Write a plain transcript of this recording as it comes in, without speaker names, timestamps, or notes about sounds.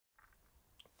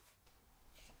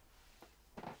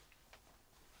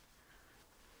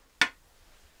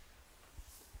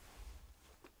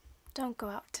Don't go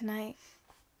out tonight.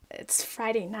 It's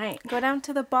Friday night. Go down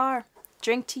to the bar.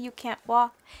 Drink till you can't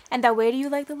walk. And that waiter you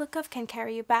like the look of can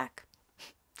carry you back.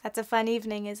 That's a fun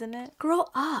evening, isn't it? Grow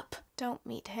up. Don't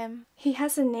meet him. He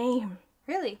has a name.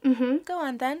 Really? Mm-hmm. Go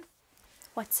on then.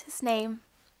 What's his name?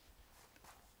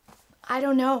 I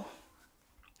don't know.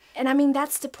 And I mean,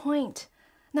 that's the point.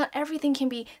 Not everything can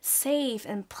be safe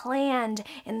and planned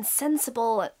and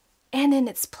sensible and in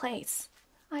its place.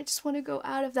 I just want to go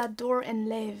out of that door and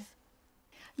live.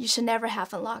 You should never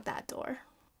have unlocked that door.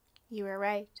 You were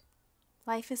right.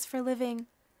 Life is for living.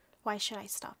 Why should I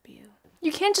stop you?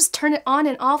 You can't just turn it on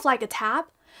and off like a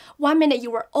tap. 1 minute you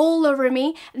were all over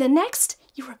me, and the next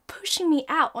you were pushing me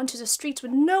out onto the streets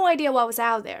with no idea what was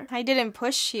out there. I didn't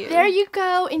push you. There you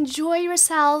go. Enjoy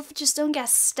yourself. Just don't get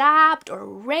stabbed or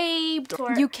raped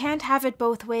or... You can't have it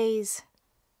both ways.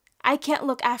 I can't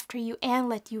look after you and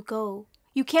let you go.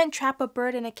 You can't trap a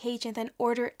bird in a cage and then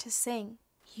order it to sing.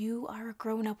 You are a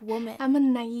grown-up woman. I'm a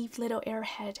naive little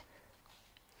airhead.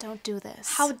 Don't do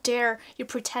this. How dare you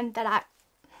pretend that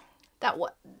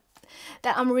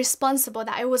I'm responsible,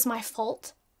 that it was my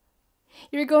fault?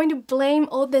 You're going to blame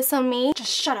all this on me?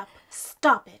 Just shut up.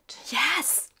 Stop it.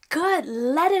 Yes, good.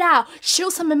 Let it out. Show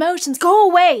some emotions. Go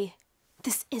away.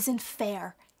 This isn't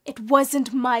fair. It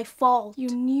wasn't my fault. You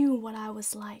knew what I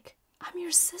was like. I'm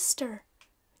your sister.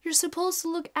 You're supposed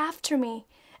to look after me.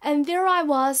 And there I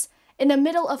was, in the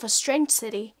middle of a strange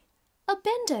city,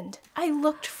 abandoned. I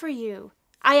looked for you.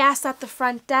 I asked at the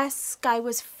front desk. I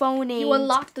was phoning. You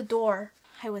unlocked the door.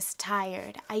 I was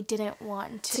tired. I didn't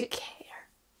want to care.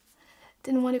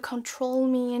 Didn't want to control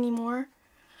me anymore.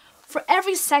 For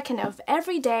every second of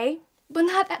every day, but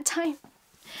not that time.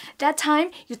 That time,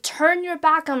 you turn your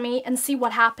back on me and see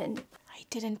what happened. I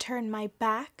didn't turn my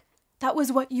back. That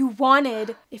was what you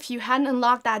wanted. If you hadn't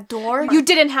unlocked that door... You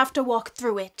didn't have to walk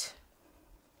through it.